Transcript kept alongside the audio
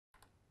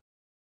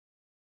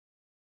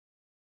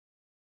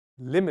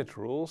limit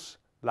rules,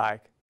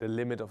 like the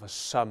limit of a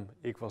sum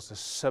equals the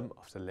sum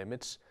of the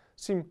limits,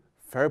 seem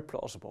very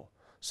plausible.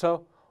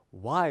 So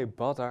why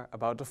bother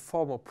about the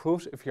formal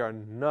proofs if you are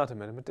not a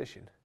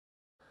mathematician?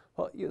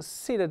 Well, you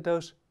see that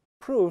those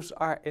proofs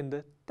are in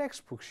the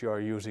textbooks you are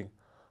using.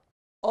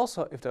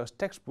 Also, if those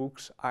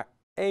textbooks are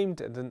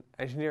aimed at an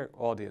engineering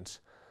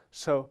audience.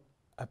 So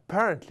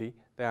apparently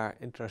they are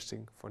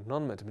interesting for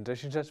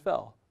non-mathematicians as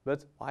well.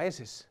 But why is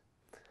this?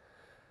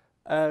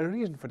 A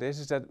reason for this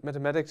is that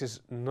mathematics is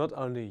not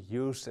only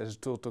used as a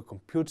tool to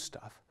compute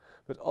stuff,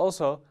 but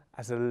also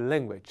as a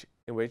language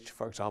in which,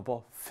 for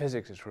example,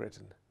 physics is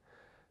written.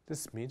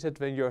 This means that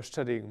when you are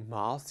studying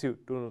math, you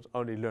do not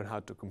only learn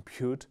how to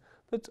compute,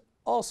 but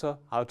also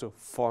how to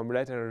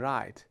formulate and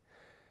write.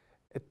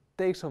 It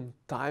takes some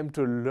time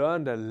to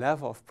learn the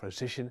level of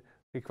precision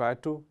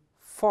required to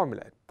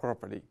formulate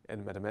properly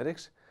in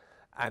mathematics,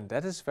 and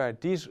that is where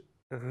these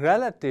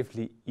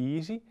relatively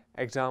easy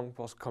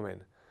examples come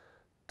in,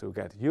 to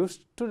get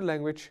used to the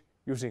language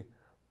using,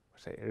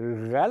 say,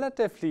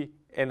 relatively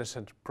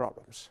innocent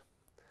problems.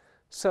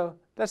 So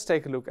let's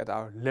take a look at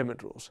our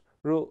limit rules.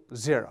 Rule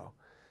 0.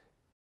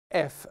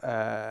 If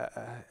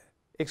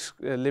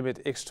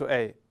limit x to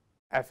a,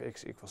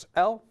 fx equals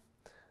L,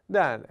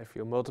 then if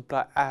you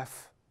multiply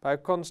f by a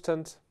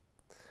constant,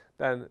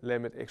 then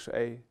limit x to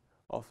a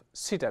of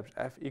c times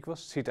f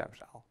equals c times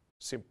L.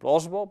 Seems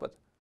plausible, but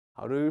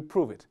how do we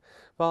prove it?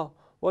 Well,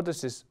 what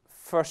does this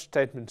first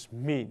statement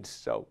mean?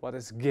 So what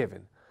is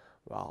given?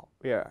 Well,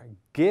 we are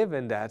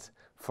given that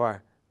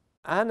for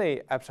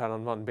any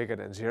epsilon 1 bigger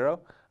than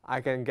 0, I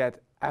can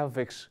get f of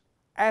x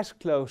as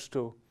close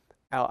to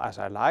L as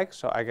I like.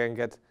 So I can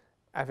get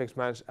fx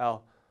minus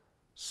L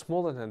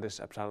smaller than this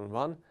epsilon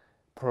 1,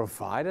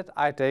 provided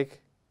I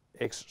take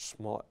x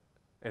small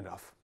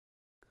enough,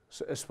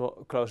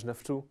 so close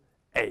enough to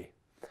a.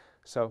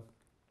 So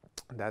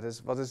that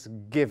is what is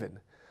given.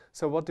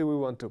 So what do we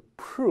want to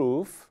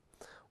prove?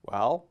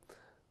 Well,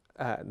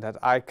 that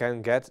I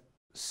can get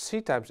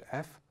c times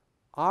f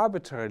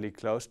arbitrarily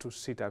close to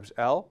c times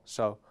L.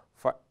 So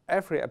for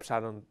every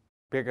epsilon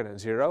bigger than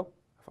 0,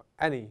 for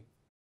any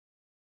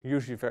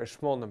usually very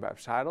small number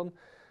epsilon,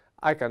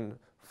 I can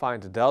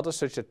find the delta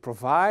such that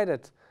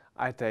provided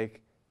I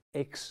take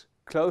x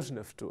close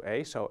enough to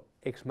a, so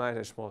x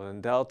minus a smaller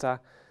than delta,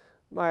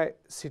 my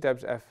c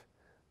times f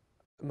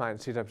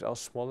minus c times L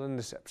smaller than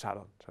this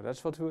epsilon. So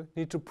that's what we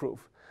need to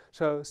prove.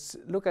 So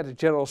look at the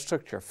general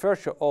structure.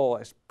 First you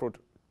always put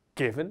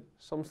given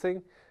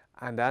something,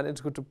 and then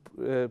it's good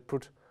to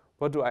put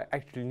what do I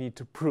actually need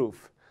to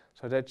prove.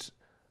 So that's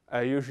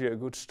usually a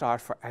good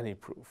start for any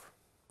proof.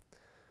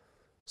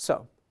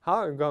 So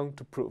how am I going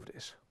to prove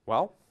this?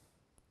 Well,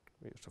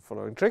 we use the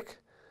following trick.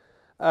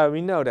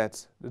 We know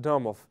that the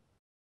norm of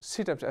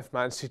c times f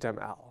minus c times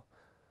L.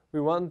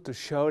 We want to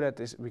show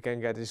that we can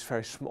get this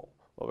very small.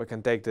 Well, we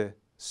can take the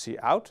c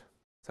out,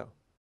 so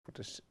put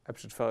this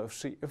absolute value of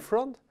c in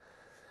front.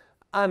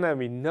 And then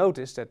we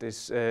notice that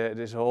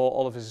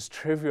all of this is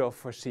trivial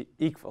for c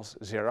equals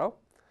 0,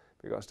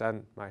 because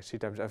then my c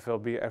times f will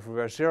be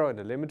everywhere 0 and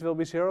the limit will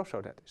be 0,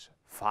 so that is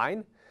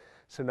fine.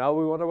 So now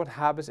we wonder what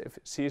happens if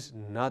c is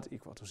not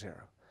equal to 0.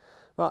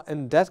 Well,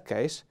 in that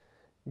case,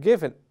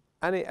 given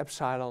any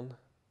epsilon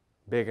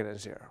bigger than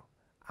 0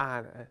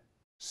 and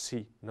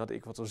c not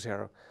equal to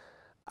 0,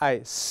 I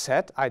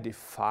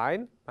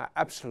define my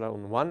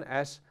epsilon 1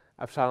 as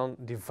epsilon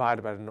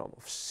divided by the norm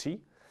of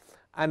c.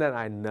 And then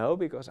I know,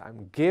 because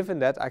I'm given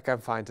that, I can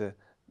find the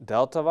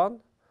delta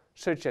 1,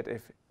 such that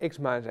if x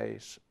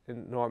minus a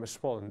norm is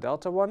smaller than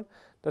delta 1,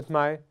 that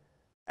my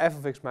f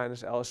of x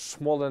minus L is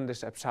smaller than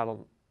this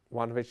epsilon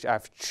 1, which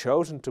I've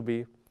chosen to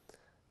be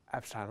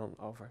epsilon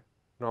over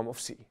norm of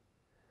c.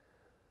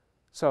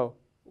 So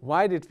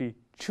why did we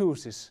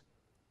choose this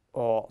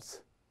odd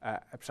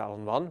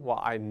epsilon 1?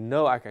 Well, I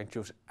know I can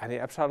choose any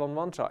epsilon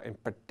 1, so in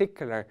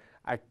particular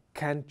I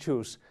can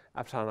choose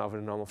epsilon over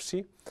the norm of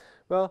c.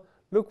 Well,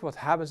 look what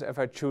happens if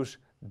I choose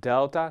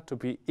delta to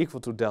be equal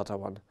to delta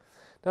 1.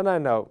 Then I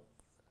know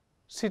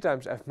c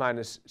times f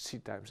minus c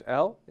times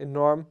L in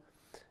norm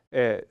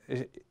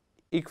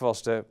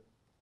equals the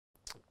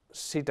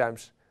c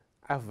times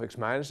f of x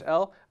minus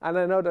L, and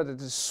I know that it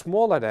is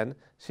smaller than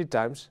c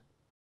times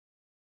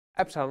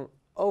epsilon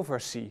over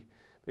c,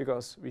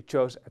 because we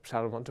chose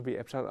epsilon 1 to be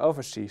epsilon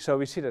over c. So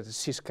we see that the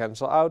c's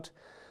cancel out,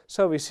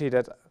 so we see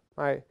that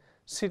my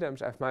c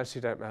times f minus c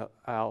times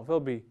L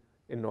will be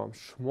in norm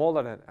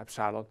smaller than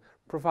epsilon,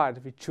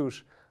 provided we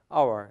choose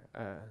our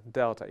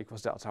delta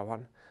equals delta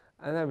 1.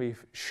 And then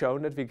we've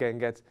shown that we can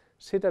get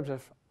c times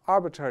f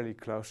arbitrarily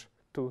close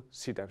to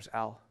c times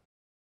L.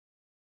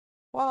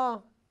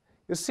 Well,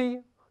 you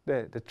see,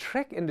 the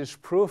trick in this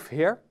proof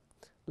here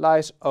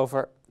lies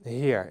over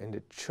here in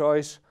the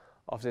choice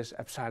of this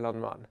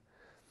epsilon 1.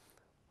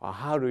 Well,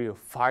 how do you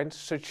find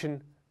such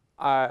an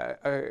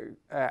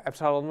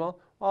epsilon 1?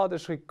 Well,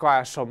 this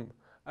requires some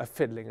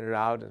fiddling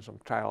around and some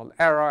trial and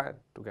error and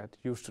to get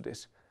used to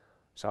this.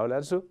 So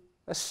let's do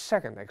a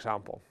second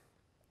example,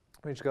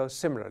 which goes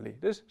similarly,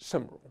 this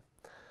sum rule.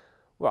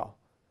 Well,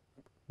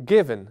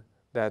 given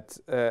that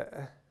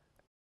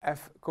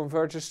f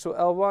converges to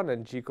L1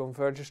 and g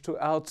converges to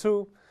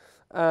L2,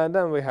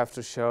 then we have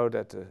to show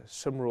that the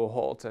sum rule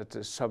holds, that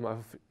the sum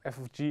of f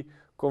of g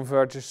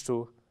converges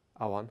to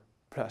L1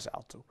 plus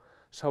L2.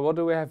 So what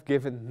do we have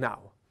given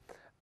now?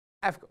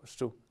 F goes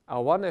to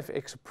L1 if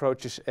x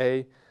approaches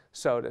a,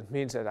 so that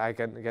means that I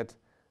can get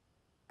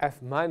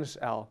f minus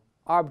L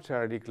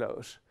arbitrarily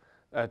close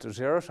to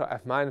 0, so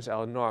f minus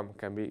L norm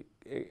can be,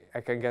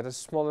 I can get it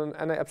smaller than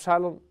any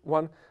epsilon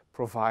 1,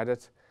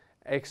 provided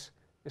x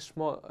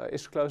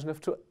is close enough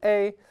to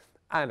a,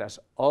 and that's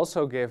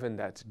also given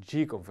that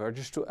g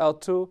converges to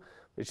L2,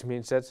 which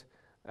means that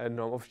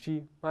norm of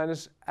g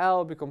minus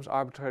L becomes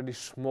arbitrarily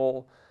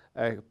small,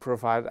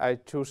 provided I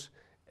choose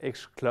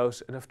x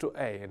close enough to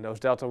a, and those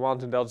delta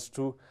 1s and delta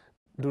 2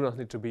 do not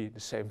need to be the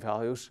same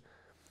values,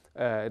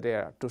 they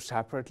are two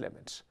separate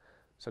limits.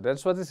 So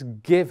that's what is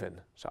given,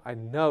 so I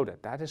know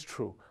that that is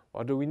true.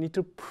 What do we need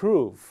to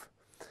prove?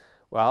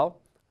 Well,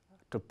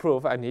 to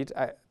prove I need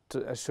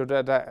to show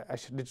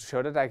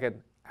that I get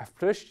f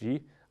plus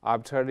g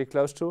arbitrarily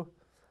close to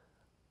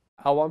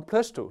L1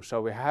 plus 2.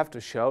 So we have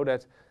to show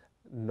that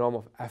norm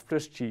of f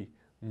plus g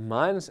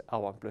minus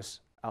L1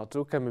 plus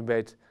L2 can be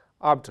made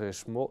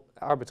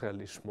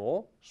arbitrarily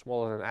small,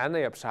 smaller than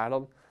any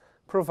epsilon,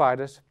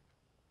 provided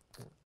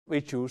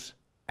we choose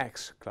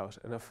x close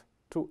enough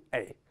to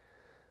a.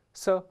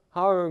 So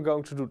how are we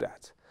going to do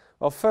that?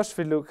 Well, first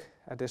we look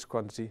at this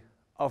quantity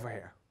over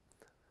here.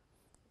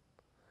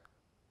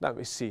 Then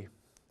we see,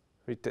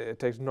 we take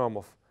the norm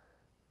of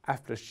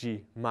f plus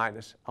g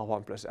minus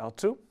L1 plus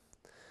L2.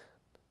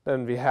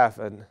 Then we have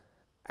an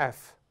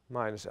f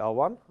minus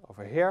L1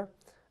 over here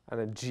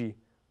and a g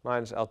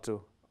minus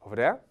L2 over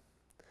there.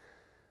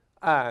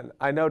 And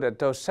I know that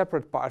those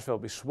separate parts will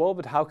be small,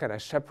 but how can I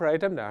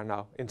separate them? They are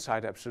now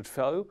inside the absolute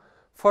value.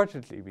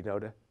 Fortunately, we know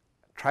the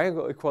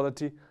triangle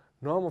equality.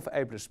 Norm of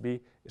a plus b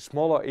is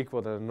smaller or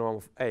equal than the norm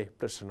of a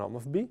plus the norm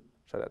of b.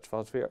 So that's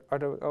what we are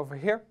doing over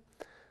here.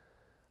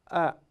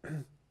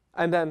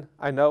 And then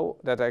I know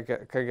that I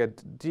can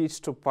get these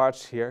two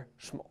parts here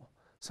small.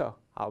 So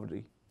how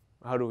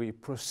do we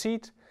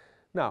proceed?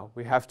 Now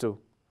we have to,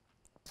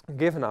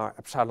 given our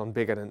epsilon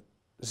bigger than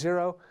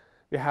 0,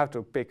 we have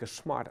to pick a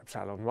smart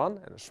epsilon 1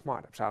 and a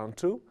smart epsilon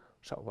 2.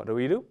 So what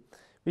do?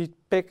 We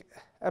pick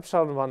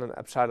epsilon 1 and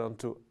epsilon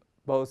 2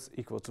 both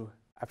equal to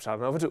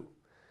epsilon over 2.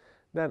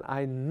 Then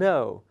I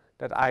know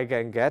that I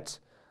can get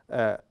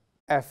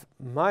f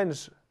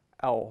minus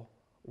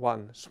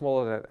L1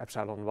 smaller than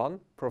epsilon 1,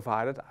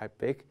 provided I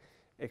pick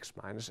x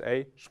minus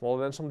a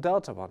smaller than some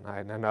delta 1.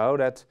 I know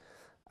that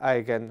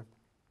I can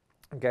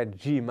get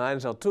g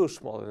minus L2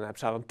 smaller than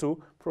epsilon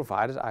 2,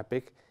 provided I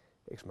pick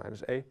x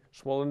minus a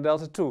smaller than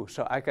delta 2.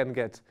 So I can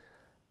get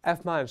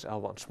f minus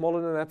L1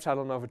 smaller than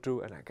epsilon over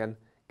 2, and I can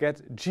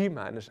get g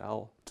minus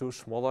L2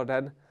 smaller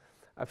than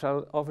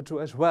epsilon over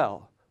 2 as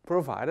well,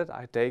 provided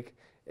I take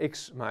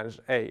x minus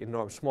a in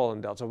norm smaller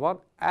than delta 1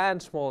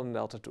 and smaller than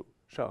delta 2.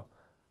 So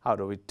how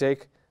do we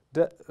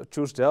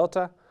choose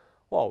delta?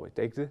 Well, we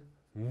take the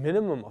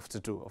minimum of the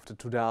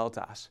two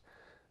deltas,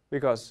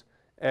 because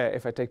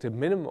if I take the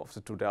minimum of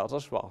the two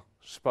deltas, well,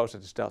 suppose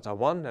it is delta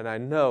 1, then I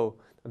know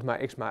that my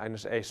x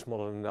minus a is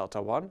smaller than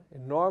delta 1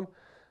 in norm,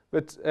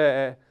 but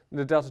the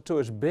delta 2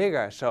 is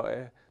bigger,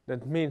 so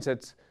that means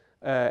that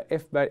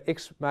if my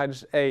x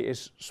minus a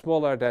is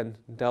smaller than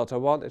delta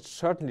 1, it's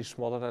certainly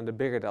smaller than the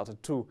bigger delta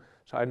 2.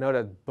 So I know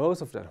that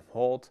both of them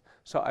hold,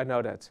 so I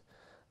know that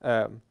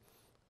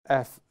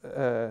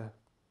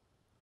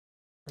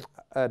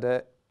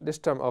this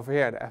term over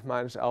here, the f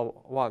minus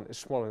L1, is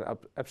smaller than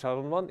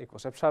epsilon 1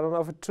 equals epsilon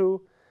over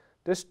 2.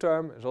 This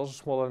term is also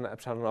smaller than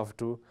epsilon over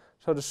 2,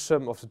 so the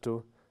sum of the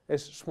two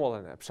is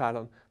smaller than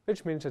epsilon,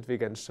 which means that we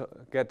can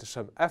get the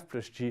sum f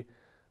plus g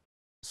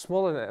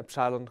smaller than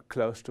epsilon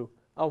close to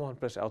L1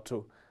 plus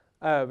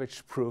L2,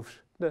 which proves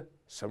the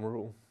sum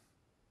rule.